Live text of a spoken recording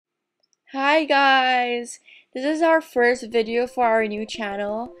Hi guys! This is our first video for our new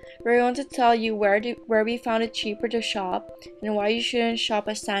channel. We're going to tell you where we found it cheaper to shop and why you shouldn't shop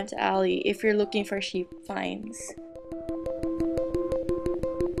at Santa Alley if you're looking for cheap finds.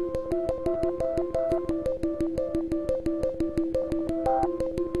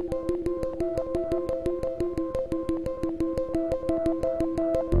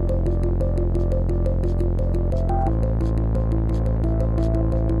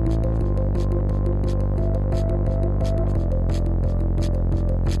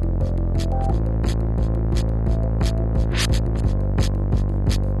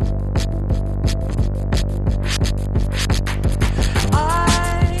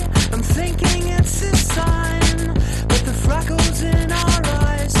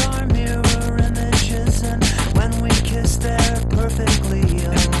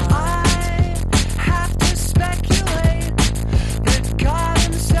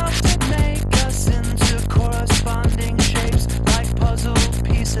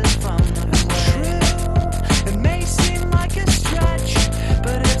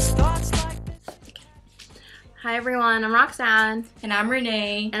 Hi everyone, I'm Roxanne. And I'm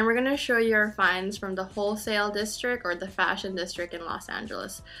Renee. And we're going to show you our finds from the wholesale district or the fashion district in Los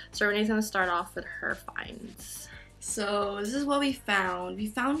Angeles. So Renee's going to start off with her finds. So this is what we found. We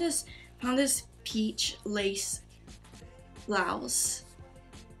found this peach lace blouse.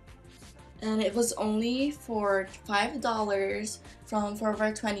 And it was only for $5 from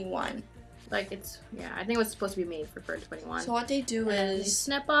Forever 21. I think it was supposed to be made for Forever 21. So what they do and is you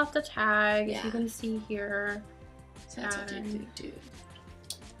snip off the tag, yeah. If you can see here. So that's what they do.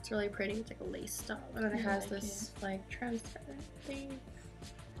 It's really pretty. It's like a lace style, and then it has this like transparent thing.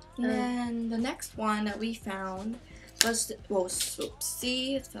 And then the next one that we found was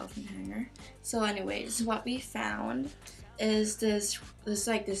see, it fell from the hanger. So anyways, what we found is this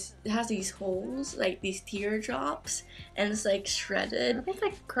it has these holes, like these teardrops, and it's like shredded. I think it's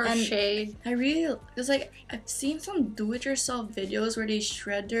like crocheted. I've seen some do-it-yourself videos where they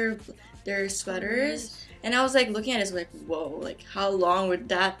shred their sweaters, and I was like looking at it, like, whoa, like how long would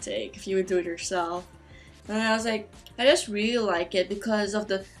that take if you would do it yourself? And then I was like, I just really like it because of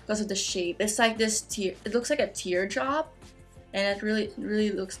the shape. It's like this it looks like a teardrop, and it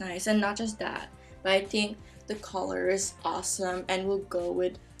really looks nice. And not just that, but I think the color is awesome and will go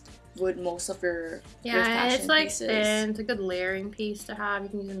with most of your fashion it's like pieces. thin. It's a good layering piece to have. You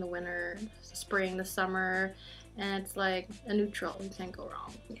can use it in the winter, spring, the summer, and it's like a neutral. You can't go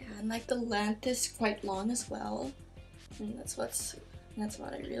wrong. Yeah, and like the length is quite long as well, and that's what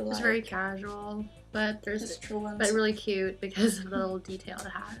I really like. It's very casual, but but really cute because of the little detail it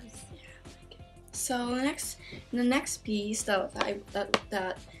has. Yeah. So the next piece that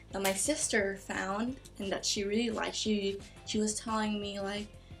my sister found and that she really liked, she was telling me like,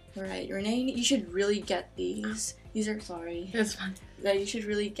 all right, Renee, you should really get these. These are It's fun. That you should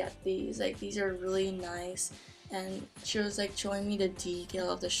really get these. Like these are really nice. And she was like showing me the detail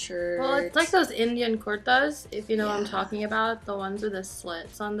of the shirt. Well, it's like those Indian kurtas, if you know what I'm talking about. The ones with the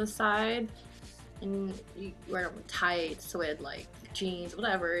slits on the side. And you wear them with tights, with like jeans,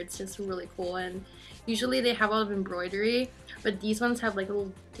 whatever. It's just really cool. And usually they have a lot of embroidery, but these ones have like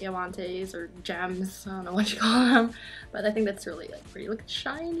little diamantes or gems. I don't know what you call them. But I think that's really like pretty. Look, it's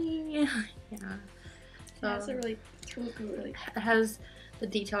shiny. Yeah. So it's really it has the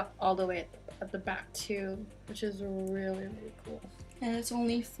detail all the way at the back too, which is really cool. And it's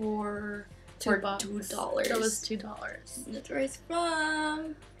only for $2. That was $2. That's where it's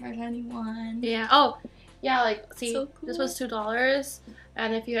from. $4.91. Yeah. Oh, yeah. Like, see, so cool. This was $2,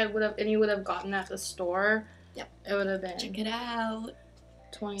 and if you would have gotten it at the store, yep, it would have been. Check it out.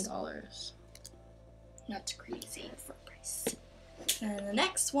 $20. That's crazy for price. And the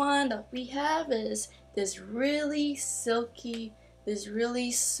next one that we have is this really silky, this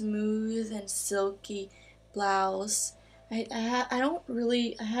really smooth and silky blouse. I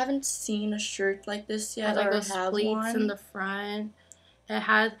haven't seen a shirt like this yet. Like those pleats in the front. It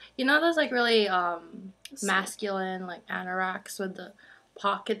has, you know, those like really masculine like anoraks with the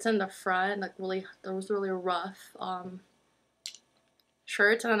pockets in the front, like those really rough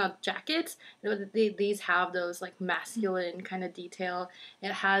shirts and jackets. These have those like masculine kind of detail.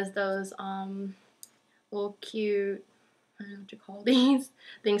 It has those little cute, I don't know what you call these,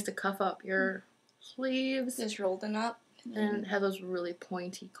 things to cuff up your sleeves. Just roll them up. And it has those really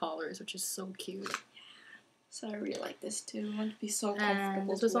pointy collars, which is so cute. Yeah. So I really like this too. It would be so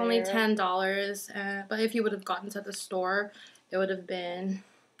comfortable. This was only $10, but if you would have gotten it at the store, it would have been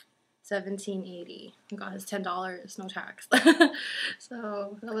 $17.80. Oh God, it's $10, no tax.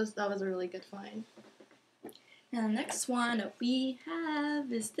 So that was a really good find. And the next one that we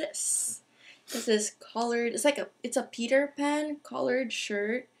have is this. This is collared. It's a Peter Pan collared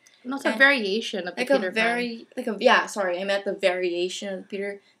shirt. No, it's a variation of the Peter Pan. Sorry, I meant the variation of the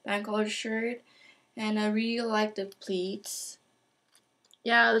Peter Pan collared shirt. And I really like the pleats.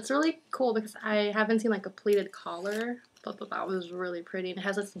 Yeah, that's really cool because I haven't seen like a pleated collar. But that was really pretty. And it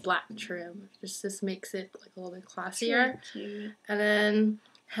has this black trim. Just makes it like a little bit classier. Really cute. And then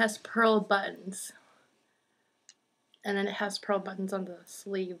it has pearl buttons. And then it has pearl buttons on the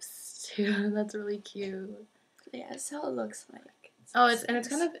sleeves too. That's really cute. Yeah, that's how it looks like.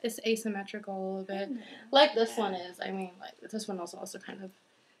 It's asymmetrical a little bit. Like this one is. I mean, like this one is also kind of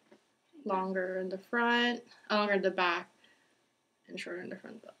longer in the front, longer in the back, and shorter in the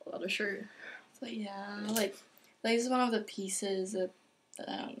front of the other shirt. So yeah, like this is one of the pieces that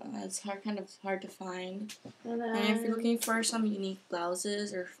I don't know. It's kind of hard to find. And if you're looking for some unique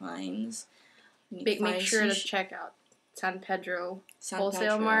blouses or finds, make sure to check out San Pedro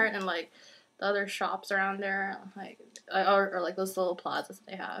Wholesale Mart and like the other shops around there, like or like those little plazas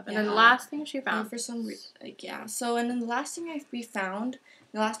that they have. And then the last thing she found for some So and then the last thing we found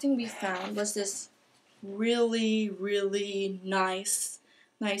was this really, really nice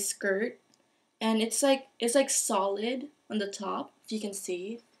skirt, and it's like solid on the top, if you can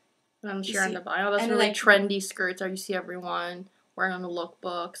see. And I'm sure on the bottom, those really trendy skirts that you see everyone wearing on the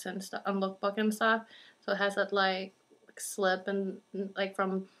lookbooks and stuff, So it has that like slip and like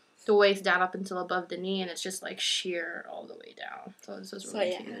from the waist down up until above the knee, and it's just like sheer all the way down. So this is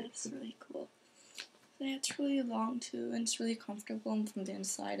really cute. It's really cool. So yeah, it's really long too, and it's really comfortable from the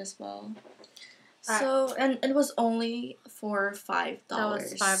inside as well. So and it was only for $5. That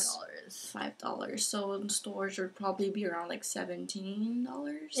was $5. $5. So in stores would probably be around like $17.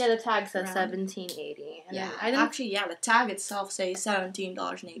 Yeah, the tag said $17.80. The tag itself says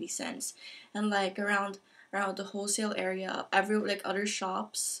 $17.80, and like around the wholesale area, other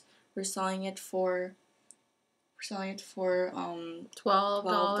shops were selling it for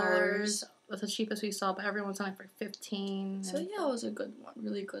 $12. That's the cheapest we saw, but everyone's selling it for $15. So yeah, it was a good one,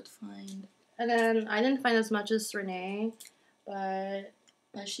 really good find. And then I didn't find as much as Renee, but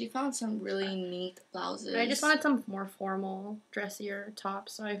she found some really neat blouses. I just wanted some more formal, dressier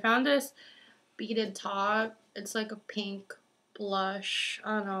tops. So I found this beaded top. It's like a pink blush.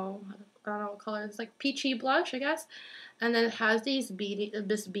 I don't know what color. It's like peachy blush, I guess. And then it has this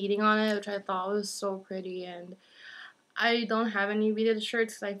beading on it, which I thought was so pretty. And I don't have any beaded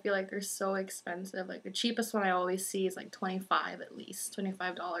shirts because I feel like they're so expensive. Like the cheapest one I always see is like $25 at least,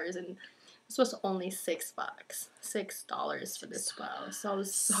 $25, and this was only $6 for this blouse. So I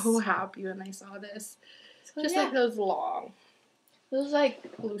was so happy when I saw this. Just like those like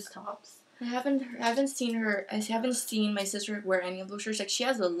loose tops. I haven't seen my sister wear any of those shirts. Like she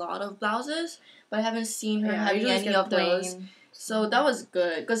has a lot of blouses, but I haven't seen her having any of those. So that was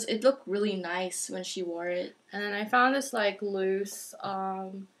good because it looked really nice when she wore it. And then I found this like loose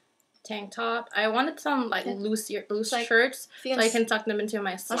tank top. I wanted some like loose shirts so I can tuck them into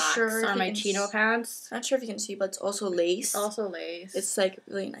my slacks or my chino pants. Not sure if you can see, but it's also lace. It's like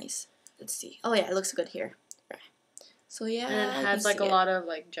really nice. Let's see. Oh yeah, it looks good here. So yeah, and it has like a lot of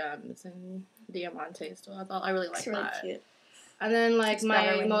like gems and diamantes. So I really like really that. Cute. And then like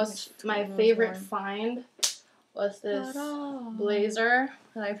my favorite find was this blazer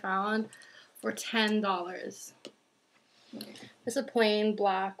that I found for $10. It's a plain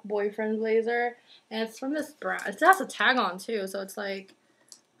black boyfriend blazer, and it's from this brand. It has a tag on too, so it's like,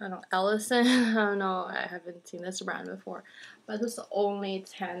 I don't know, Ellison. I don't know. I haven't seen this brand before, but this is only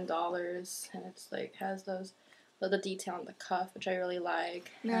 $10, and it's like has the detail on the cuff, which I really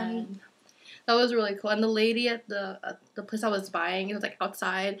like. And that was really cool. And the lady at the place I was buying, it was like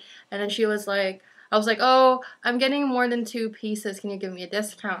outside, and then she was like, I was like, oh, I'm getting more than 2 pieces. Can you give me a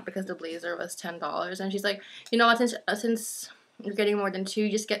discount? Because the blazer was $10. And she's like, you know what, since you're getting more than 2,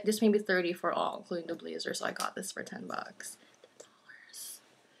 just maybe 30 for all, including the blazer. So I got this for $10. $10.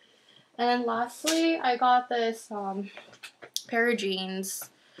 And then lastly, I got this pair of jeans.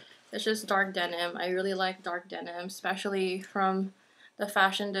 It's just dark denim. I really like dark denim, especially from the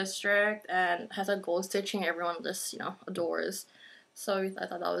fashion district, and it has a gold stitching everyone just, adores. So I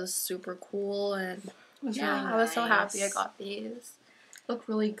thought that was super cool, and I was so happy I got these. Look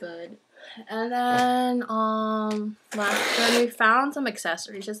really good. And then we found some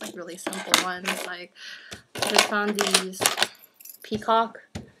accessories, just like really simple ones. Like I just found these peacock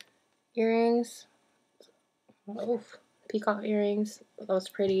earrings. Oh, peacock earrings. That was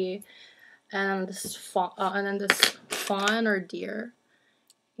pretty. And this fawn or deer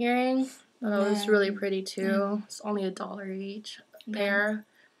earring. That was really pretty too. It's only $1 each pair.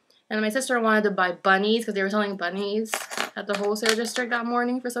 And my sister wanted to buy bunnies because they were selling bunnies at the wholesale district that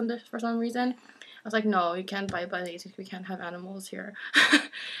morning for some reason. I was like, no, you can't buy bunnies. We can't have animals here.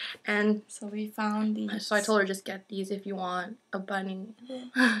 And so we found these. So I told her, just get these if you want a bunny.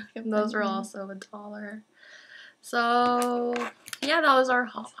 Those are also $1. So yeah, that was our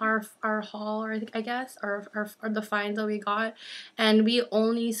haul, I guess, or the finds that we got, and we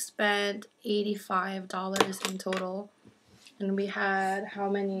only spent $85 in total, and we had how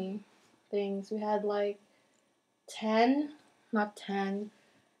many things? We had like 11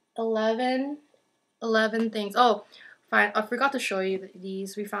 things. Oh, fine. I forgot to show you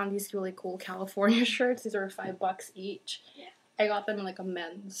these. We found these really cool California shirts. These are $5 each. Yeah. I got them in like a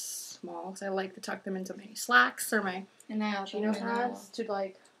men's small because I like to tuck them into my slacks or my chino pads to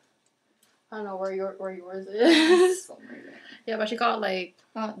like, I don't know where yours is. Yeah, but she got like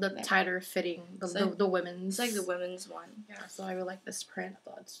the tighter fitting, the women's. It's like the women's one. Yeah, so I really like this print. I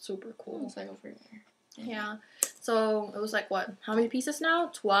thought it's super cool. It's like over there. Yeah. So it was like what? How many pieces now?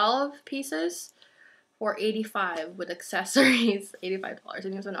 12 pieces for $85 with accessories. $85.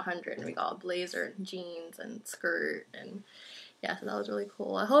 And it was $100. And we got a blazer and jeans and skirt and yeah, so that was really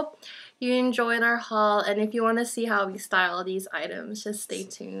cool. I hope you enjoyed our haul, and if you want to see how we style these items, just stay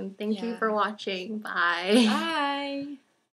tuned. Thank you for watching. Bye. Bye.